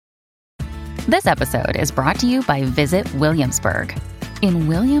This episode is brought to you by Visit Williamsburg. In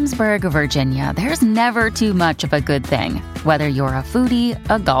Williamsburg, Virginia, there's never too much of a good thing. Whether you're a foodie,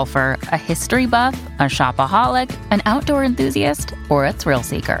 a golfer, a history buff, a shopaholic, an outdoor enthusiast, or a thrill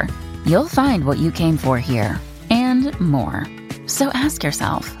seeker, you'll find what you came for here and more. So ask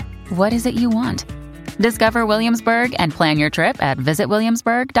yourself, what is it you want? Discover Williamsburg and plan your trip at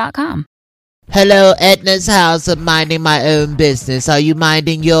visitwilliamsburg.com. Hello, Edna's house of minding my own business. Are you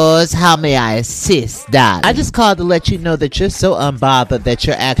minding yours? How may I assist, darling? I just called to let you know that you're so unbothered that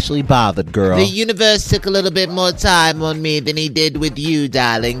you're actually bothered, girl. The universe took a little bit more time on me than he did with you,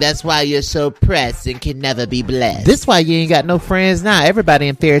 darling. That's why you're so pressed and can never be blessed. This why you ain't got no friends now. Everybody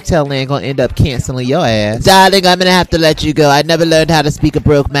in Fairy Tale Land gonna end up canceling your ass. Darling, I'm gonna have to let you go. I never learned how to speak a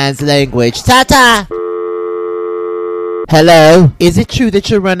broke man's language. Ta-ta! Hello? Is it true that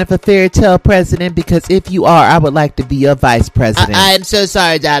you're running for Fairy Tale president? Because if you are, I would like to be your vice president. I am so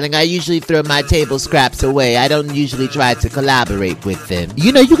sorry, darling. I usually throw my table scraps away. I don't usually try to collaborate with them.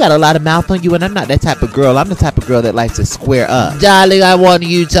 You know, you got a lot of mouth on you, and I'm not that type of girl. I'm the type of girl that likes to square up. Darling, I want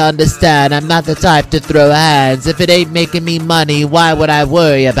you to understand I'm not the type to throw hands. If it ain't making me money, why would I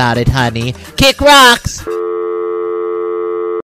worry about it, honey? Kick rocks!